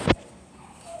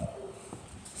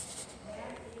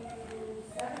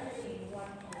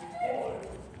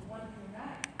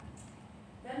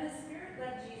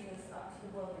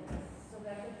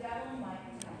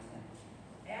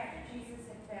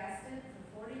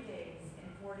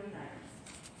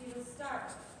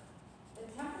starving. The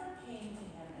tempter came to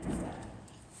him and said,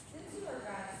 "Since you are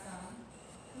God's son,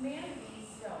 command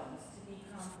these stones to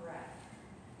become bread."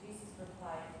 Jesus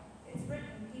replied, "It's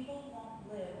written, people won't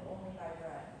live only by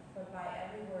bread, but by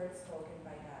every word spoken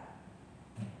by God."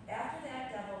 After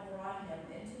that, devil brought him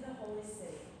into the holy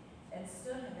city and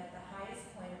stood him at the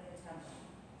highest point of the temple.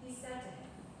 He said to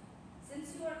him,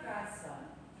 "Since you are God's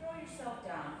son, throw yourself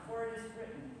down, for it is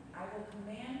written, I will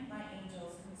command my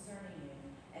angels concerning you,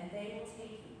 and they will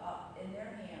take you up in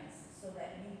their hands so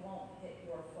that you won't hit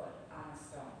your foot on a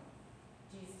stone."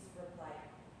 Jesus replied,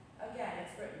 "Again,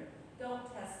 it's written,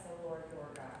 don't test the Lord your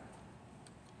God."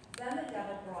 Then the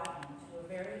devil brought him to a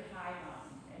very high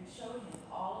mountain and showed him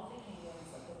all of the kingdoms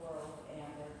of the world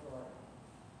and their glory.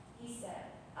 He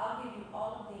said, "I'll give you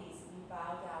all of these if you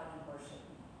bow down and worship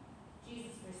me."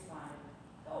 Jesus responded,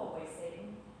 "Go away,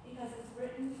 Satan, because it's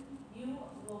written, you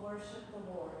will worship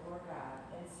the Lord your God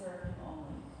and serve him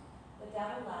only." The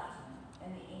devil left him,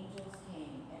 and the angels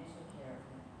came and took care of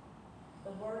him.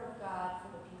 The word of God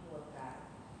for the people of God.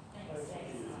 Thanks be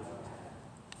to God.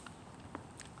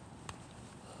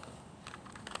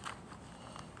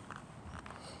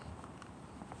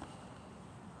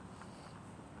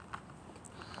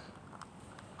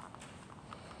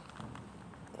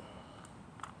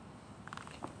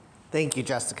 Thank you,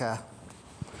 Jessica.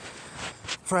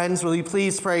 Friends, will you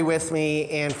please pray with me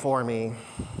and for me?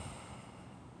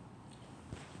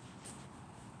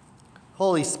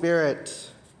 Holy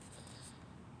Spirit,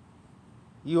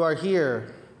 you are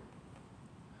here.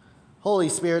 Holy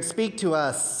Spirit, speak to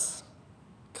us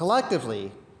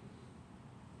collectively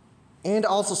and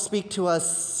also speak to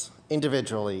us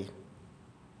individually.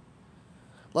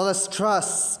 Let us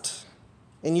trust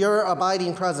in your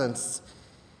abiding presence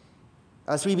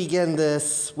as we begin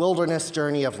this wilderness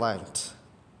journey of Lent.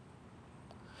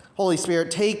 Holy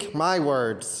Spirit, take my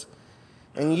words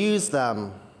and use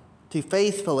them to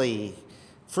faithfully,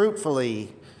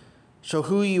 fruitfully show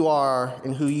who you are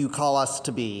and who you call us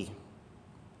to be.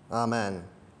 Amen.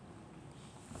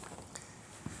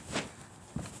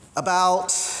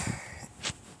 About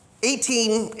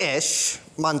 18-ish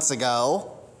months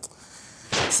ago,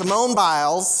 Simone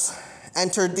Biles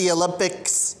entered the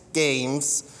Olympics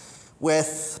Games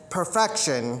with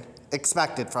perfection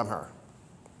expected from her.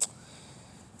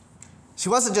 She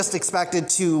wasn't just expected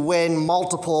to win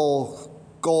multiple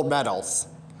gold medals.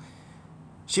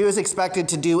 She was expected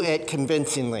to do it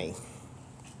convincingly.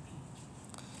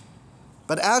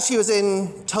 But as she was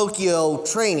in Tokyo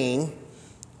training,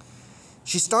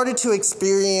 she started to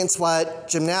experience what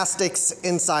gymnastics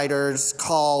insiders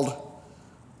called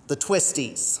the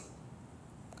twisties.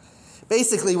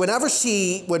 Basically, whenever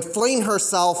she would fling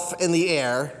herself in the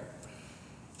air,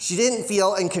 she didn't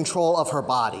feel in control of her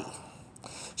body.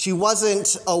 She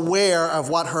wasn't aware of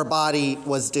what her body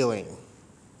was doing.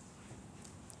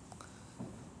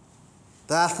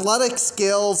 The athletic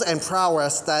skills and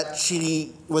prowess that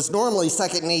she was normally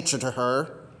second nature to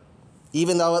her,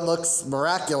 even though it looks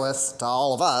miraculous to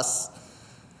all of us,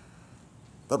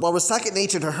 but what was second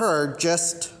nature to her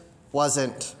just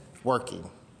wasn't working.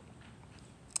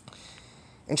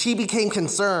 And she became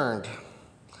concerned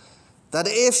that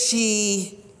if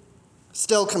she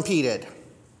still competed,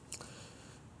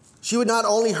 she would not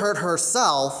only hurt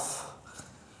herself,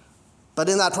 but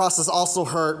in that process also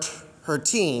hurt her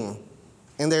team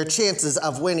and their chances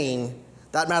of winning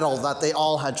that medal that they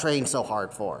all had trained so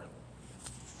hard for.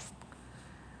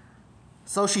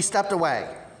 So she stepped away.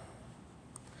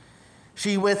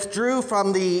 She withdrew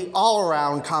from the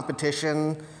all-around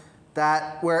competition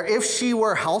where if she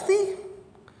were healthy,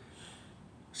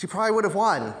 she probably would have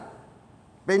won,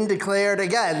 been declared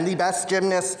again the best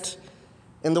gymnast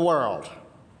in the world.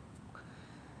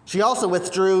 She also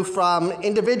withdrew from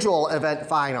individual event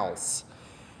finals,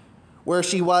 where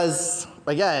she was,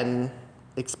 again,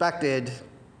 expected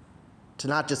to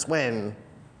not just win,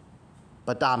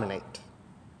 but dominate.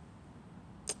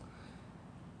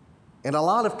 And a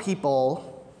lot of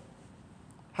people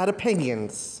had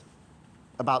opinions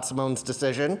about Simone's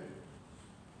decision.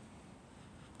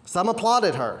 Some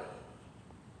applauded her.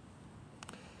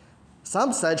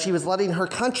 Some said she was letting her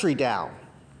country down,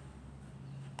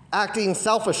 acting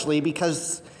selfishly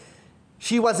because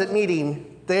she wasn't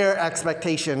meeting their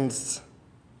expectations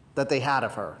that they had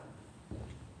of her.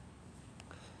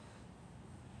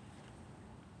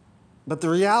 But the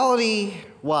reality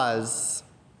was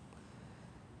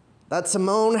that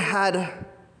Simone had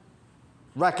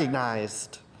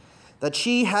recognized that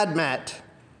she had met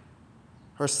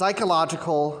her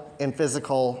psychological and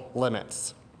physical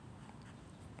limits.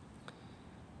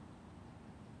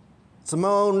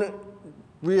 Simone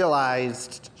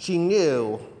realized, she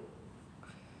knew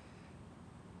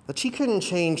But she couldn't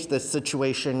change this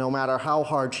situation no matter how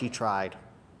hard she tried.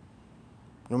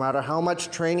 No matter how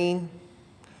much training,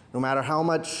 no matter how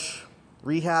much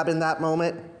rehab in that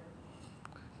moment,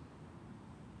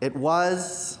 it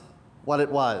was what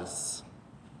it was.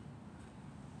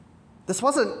 This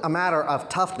wasn't a matter of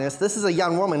toughness. This is a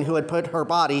young woman who had put her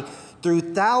body through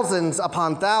thousands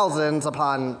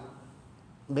upon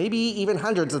maybe even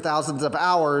hundreds of thousands of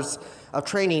hours of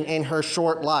training in her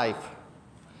short life.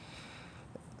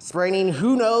 Spraining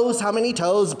who knows how many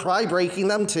toes, probably breaking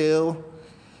them too.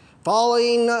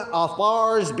 Falling off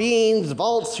bars, beams,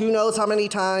 vaults, who knows how many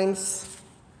times.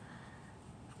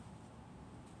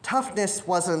 Toughness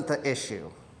wasn't the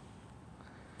issue.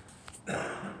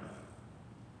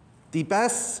 The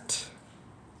best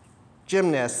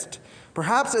gymnast,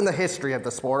 perhaps in the history of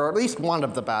the sport, or at least one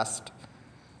of the best,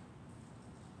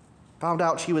 found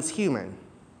out she was human.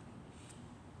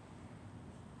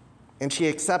 And she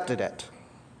accepted it.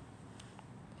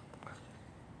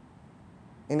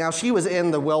 And now she was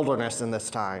in the wilderness in this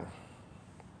time.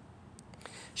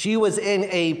 She was in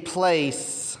a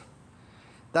place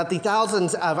that the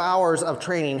thousands of hours of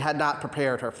training had not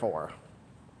prepared her for.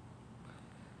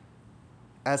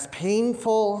 As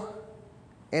painful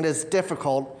and as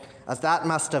difficult as that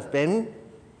must have been,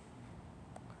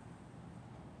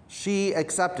 she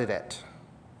accepted it.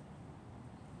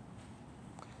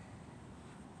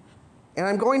 And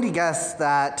I'm going to guess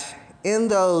that in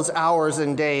those hours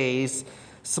and days,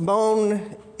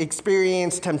 Simone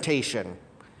experienced temptation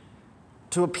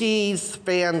to appease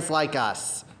fans like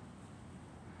us.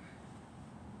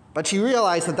 But she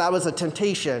realized that that was a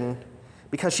temptation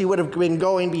because she would have been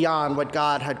going beyond what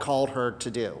God had called her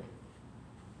to do.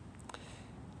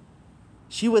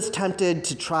 She was tempted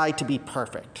to try to be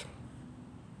perfect,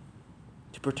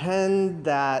 to pretend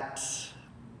that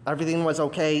everything was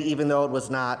okay even though it was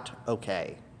not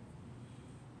okay.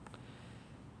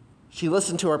 She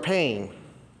listened to her pain,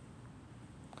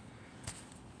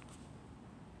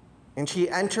 and she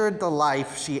entered the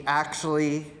life she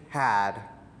actually had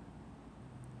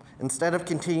instead of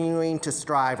continuing to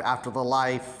strive after the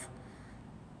life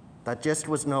that just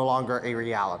was no longer a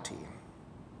reality.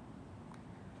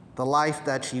 The life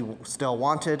that she still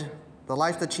wanted, the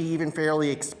life that she even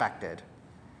fairly expected,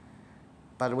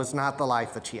 but it was not the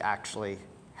life that she actually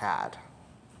had.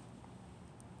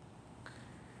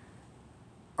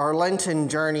 Our Lenten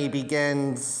journey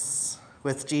begins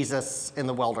with Jesus in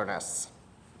the wilderness.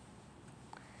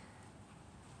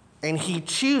 And he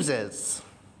chooses,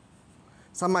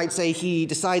 some might say he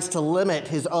decides to limit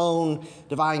his own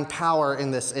divine power in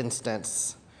this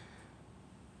instance.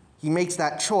 He makes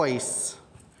that choice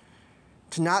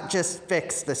to not just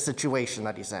fix the situation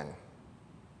that he's in.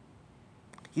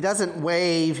 He doesn't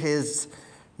wave his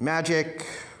magic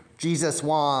Jesus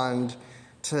wand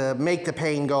to make the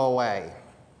pain go away.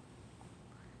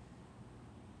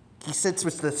 He sits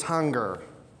with this hunger,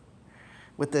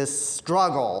 with this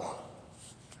struggle,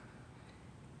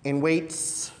 and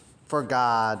waits for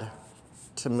God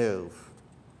to move.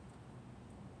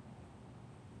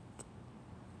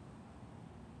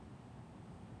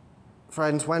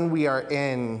 Friends, when we are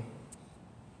in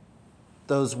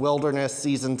those wilderness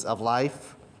seasons of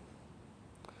life,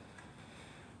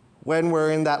 when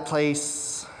we're in that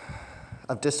place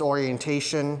of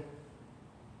disorientation,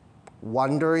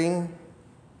 wondering,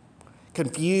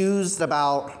 confused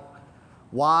about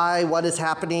why what is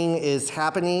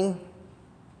happening,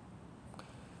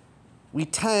 we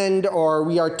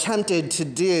are tempted to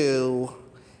do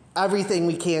everything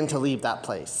we can to leave that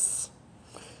place.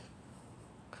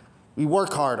 We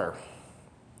work harder.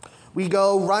 We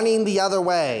go running the other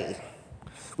way.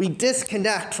 We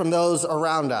disconnect from those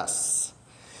around us.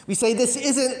 We say, this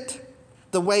isn't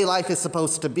the way life is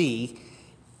supposed to be.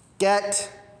 Get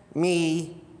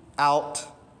me out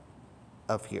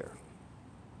of here.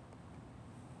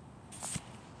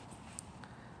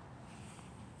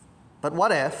 But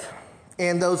what if,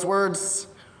 and those words,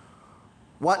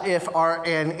 what if, are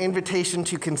an invitation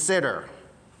to consider,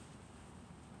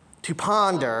 to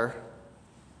ponder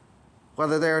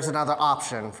whether there's another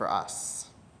option for us.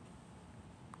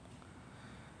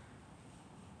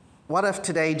 What if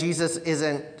today Jesus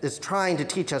is trying to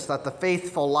teach us that the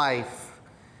faithful life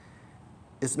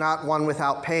is not one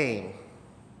without pain,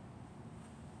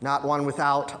 not one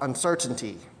without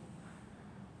uncertainty,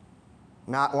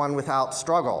 not one without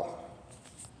struggle.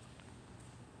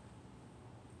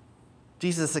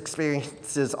 Jesus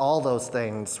experiences all those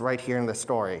things right here in the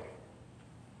story.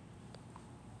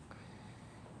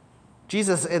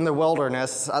 Jesus in the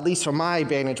wilderness, at least from my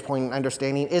vantage point and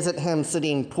understanding, isn't him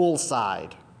sitting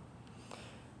poolside.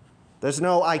 There's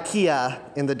no IKEA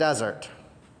in the desert.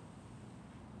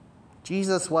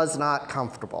 Jesus was not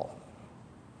comfortable.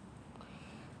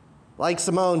 Like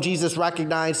Simone, Jesus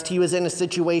recognized he was in a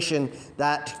situation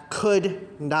that could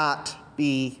not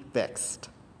be fixed.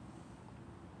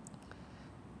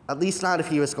 At least not if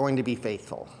he was going to be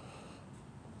faithful.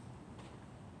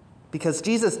 Because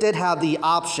Jesus did have the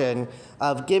option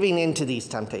of giving into these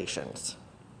temptations.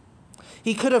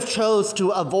 He could have chose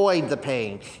to avoid the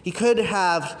pain. He could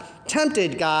have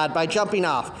tempted God by jumping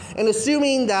off and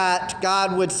assuming that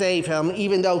God would save him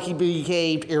even though he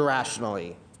behaved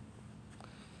irrationally.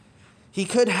 He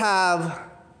could have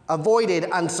avoided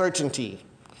uncertainty,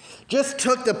 just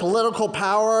took the political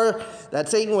power that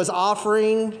Satan was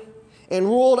offering and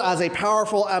ruled as a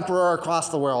powerful emperor across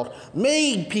the world,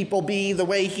 made people be the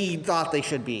way he thought they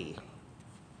should be.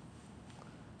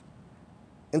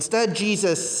 Instead,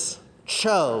 Jesus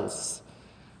chose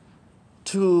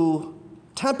to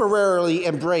temporarily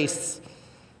embrace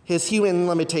his human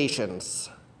limitations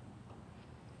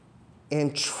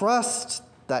and trust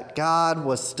that God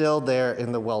was still there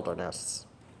in the wilderness.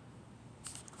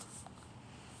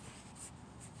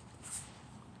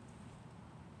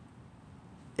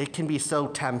 It can be so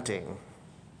tempting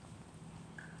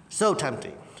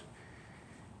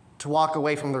to walk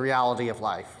away from the reality of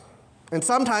life. And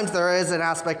sometimes there is an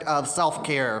aspect of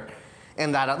self-care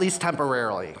in that, at least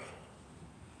temporarily.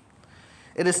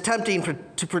 It is tempting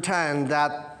to pretend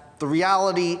that the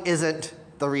reality isn't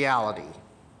the reality.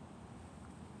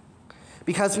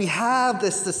 Because we have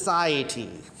this society,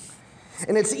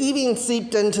 and it's even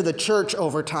seeped into the church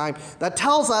over time, that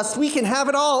tells us we can have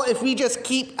it all if we just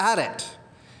keep at it.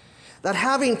 That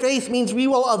having faith means we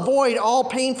will avoid all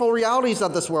painful realities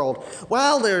of this world.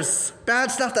 Well, there's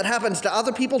bad stuff that happens to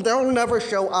other people, they'll never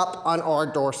show up on our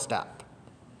doorstep.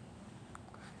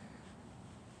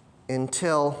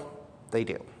 Until they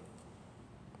do.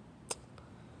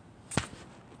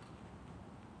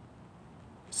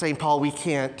 St. Paul, we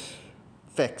can't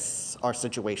fix our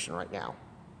situation right now.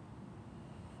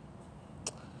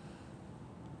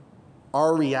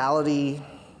 Our reality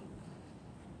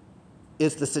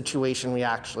is the situation we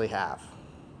actually have.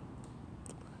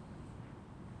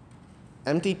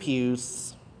 Empty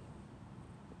pews,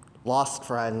 lost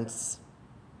friends.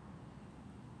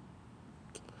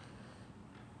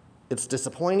 It's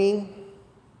disappointing.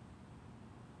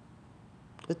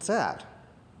 It's sad.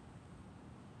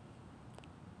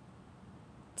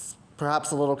 It's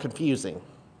perhaps a little confusing.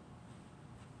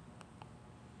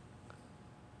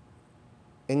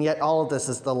 And yet all of this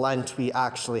is the Lent we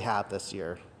actually have this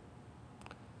year.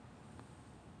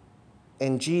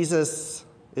 And Jesus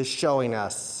is showing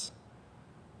us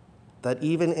that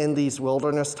even in these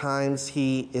wilderness times,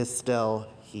 he is still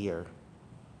here.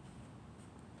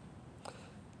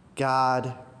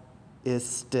 God is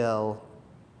still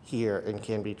here and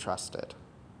can be trusted.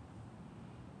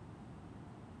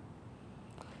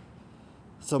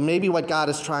 So maybe what God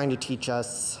is trying to teach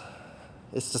us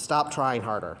is to stop trying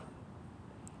harder.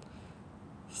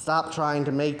 Stop trying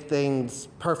to make things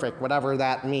perfect, whatever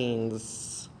that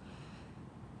means,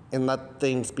 and let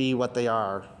things be what they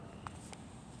are.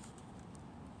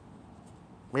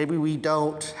 Maybe we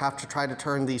don't have to try to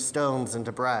turn these stones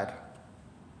into bread.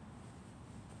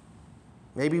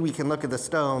 Maybe we can look at the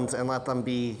stones and let them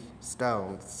be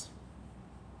stones.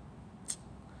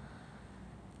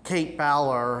 Kate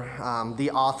Bowler,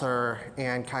 the author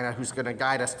and kind of who's going to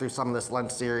guide us through some of this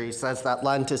Lent series, says that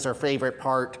Lent is her favorite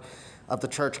part of the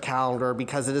church calendar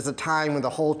because it is a time when the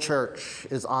whole church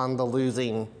is on the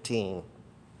losing team.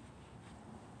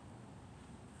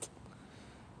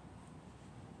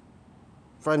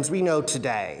 Friends, we know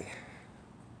today.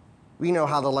 We know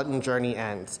how the Lenten journey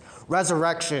ends.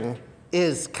 Resurrection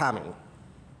is coming.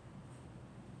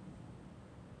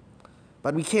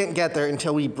 But we can't get there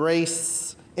until we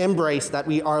embrace that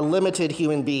we are limited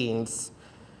human beings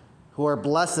who are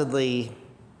blessedly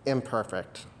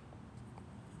imperfect.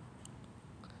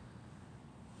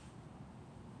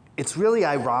 It's really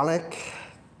ironic,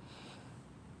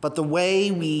 but the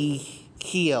way we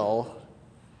heal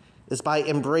is by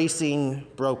embracing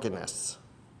brokenness.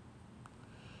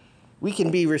 We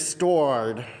can be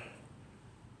restored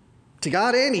to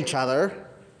God and each other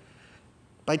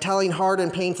by telling hard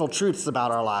and painful truths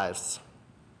about our lives.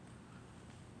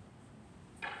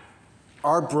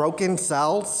 Our broken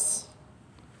selves,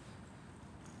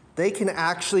 they can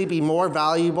actually be more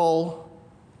valuable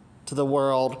to the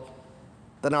world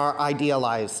than our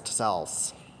idealized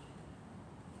selves.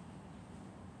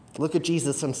 Look at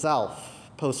Jesus himself.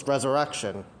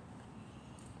 Post-resurrection.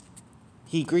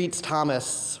 He greets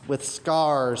Thomas with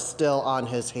scars still on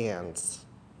his hands.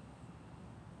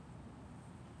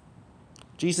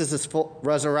 Jesus is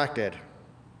resurrected.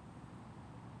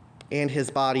 and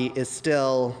his body is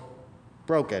still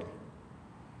broken.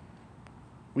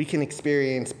 We can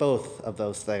experience both of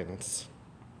those things.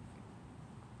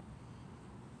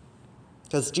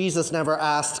 Because Jesus never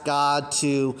asked God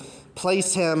to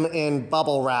place him in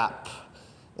bubble wrap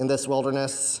in this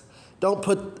wilderness.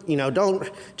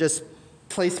 Don't just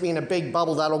place me in a big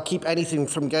bubble that'll keep anything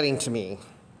from getting to me.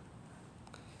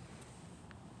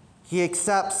 He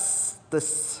accepts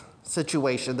this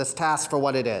situation, this task for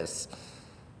what it is,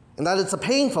 and that it's a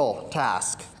painful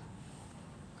task.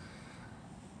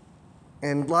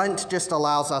 And Lent just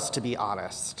allows us to be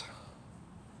honest.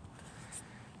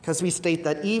 Because we state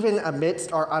that even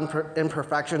amidst our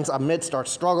imperfections, amidst our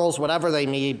struggles, whatever they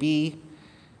may be,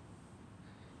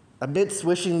 amidst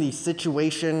wishing these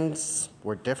situations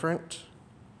were different,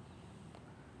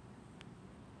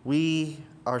 we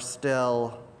are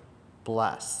still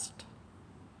blessed.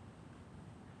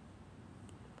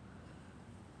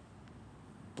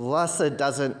 Blessed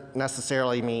doesn't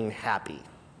necessarily mean happy.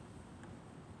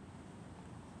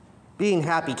 Being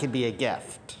happy can be a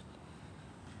gift,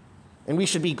 and we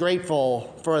should be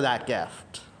grateful for that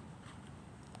gift.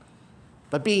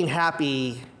 But being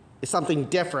happy is something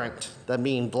different than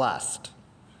being blessed.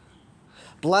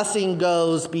 Blessing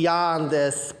goes beyond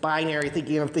this binary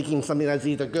thinking something that's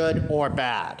either good or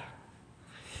bad.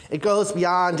 It goes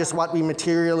beyond just what we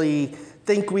materially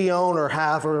think we own or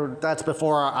have or that's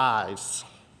before our eyes.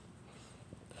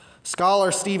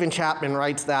 Scholar Stephen Chapman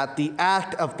writes that the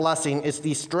act of blessing is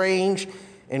the strange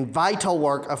and vital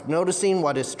work of noticing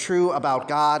what is true about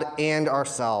God and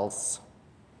ourselves.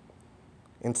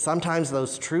 And sometimes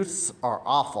those truths are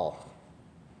awful.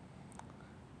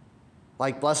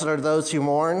 Like, blessed are those who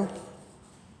mourn.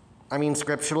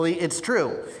 Scripturally, it's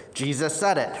true. Jesus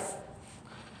said it.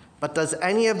 But does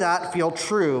any of that feel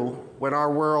true when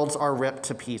our worlds are ripped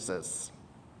to pieces?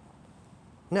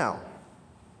 No.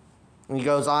 And he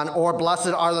goes on, or blessed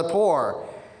are the poor.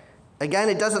 Again,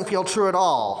 it doesn't feel true at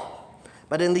all.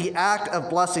 But in the act of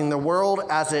blessing the world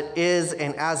as it is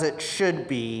and as it should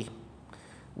be,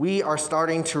 we are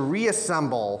starting to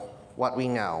reassemble what we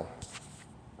know.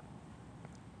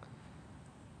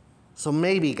 So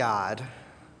maybe, God,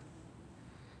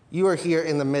 you are here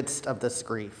in the midst of this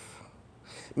grief.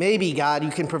 Maybe, God,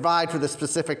 you can provide for the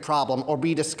specific problem or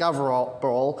be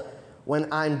discoverable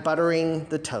when I'm buttering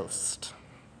the toast.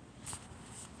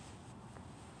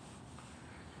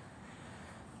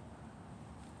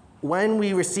 When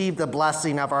we receive the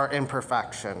blessing of our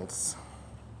imperfections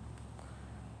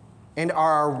and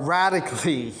our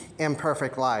radically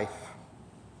imperfect life,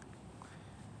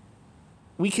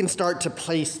 we can start to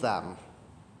place them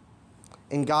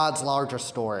in God's larger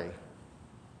story.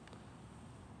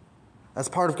 As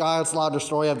part of God's larger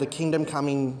story of the kingdom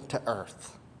coming to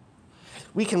earth.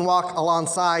 We can walk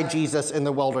alongside Jesus in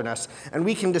the wilderness, and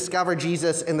we can discover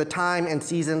Jesus in the time and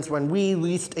seasons when we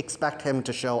least expect him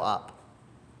to show up.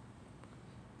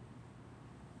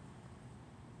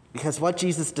 Because what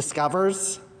Jesus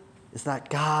discovers is that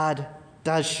God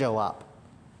does show up.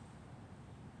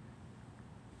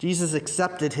 Jesus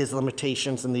accepted his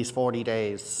limitations in these 40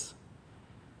 days,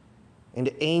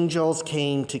 and angels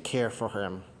came to care for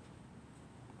him.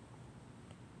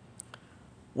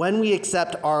 When we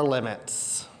accept our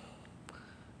limits,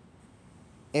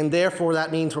 and therefore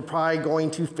that means we're probably going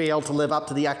to fail to live up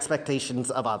to the expectations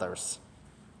of others,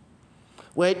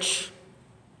 which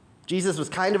Jesus was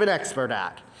kind of an expert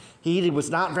at. He was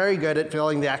not very good at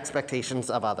filling the expectations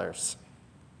of others.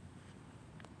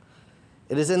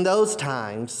 It is in those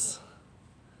times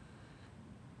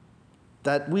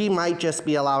that we might just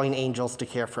be allowing angels to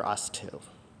care for us too.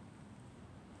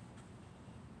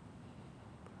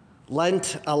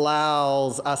 Lent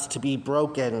allows us to be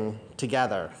broken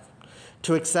together,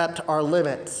 to accept our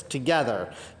limits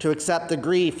together, to accept the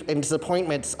grief and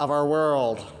disappointments of our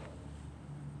world,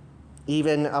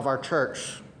 even of our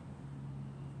church,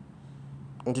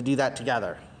 and to do that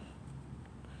together.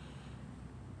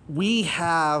 We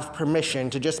have permission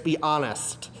to just be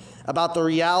honest about the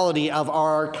reality of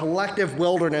our collective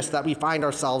wilderness that we find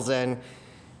ourselves in.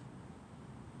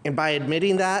 And by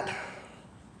admitting that,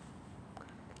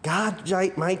 God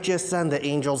might just send the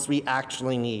angels we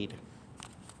actually need.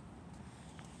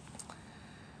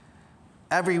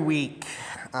 Every week,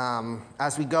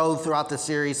 as we go throughout the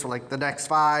series for like the next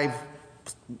 5-6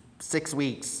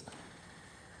 weeks,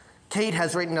 Kate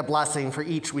has written a blessing for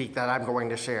each week that I'm going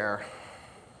to share.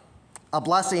 A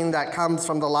blessing that comes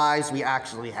from the lives we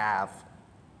actually have.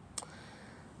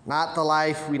 Not the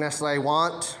life we necessarily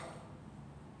want,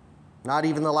 not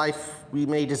even the life we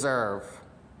may deserve.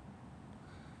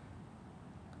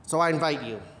 So I invite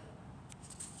you,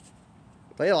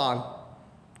 play along,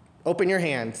 open your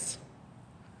hands,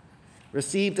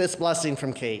 receive this blessing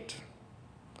from Kate,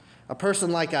 a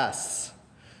person like us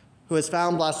who has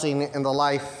found blessing in the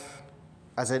life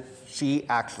as she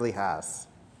actually has.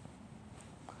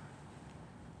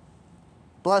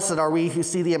 Blessed are we who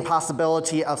see the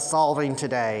impossibility of solving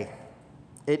today.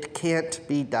 It can't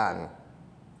be done.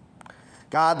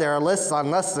 God, there are lists on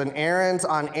lists and errands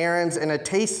on errands, and a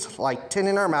taste like tin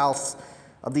in our mouths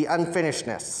of the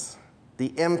unfinishedness, the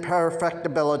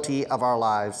imperfectibility of our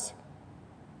lives.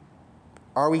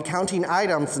 Are we counting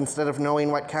items instead of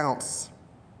knowing what counts?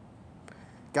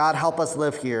 God, help us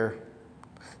live here,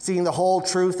 seeing the whole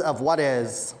truth of what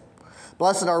is.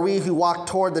 Blessed are we who walk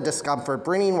toward the discomfort,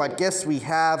 bringing what gifts we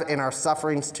have in our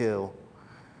sufferings too,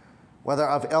 whether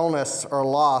of illness or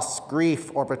loss, grief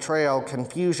or betrayal,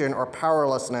 confusion or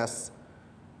powerlessness.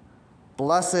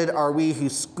 Blessed are we who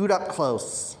scoot up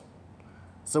close,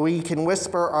 so we can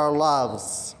whisper our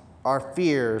loves, our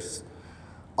fears,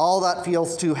 all that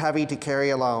feels too heavy to carry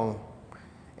alone,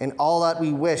 and all that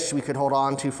we wish we could hold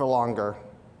on to for longer.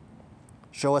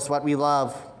 Show us what we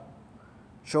love.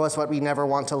 Show us what we never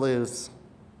want to lose.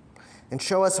 And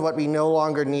show us what we no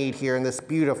longer need here in this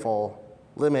beautiful,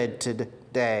 limited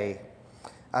day,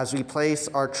 as we place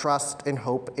our trust and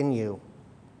hope in you.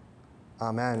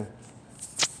 Amen.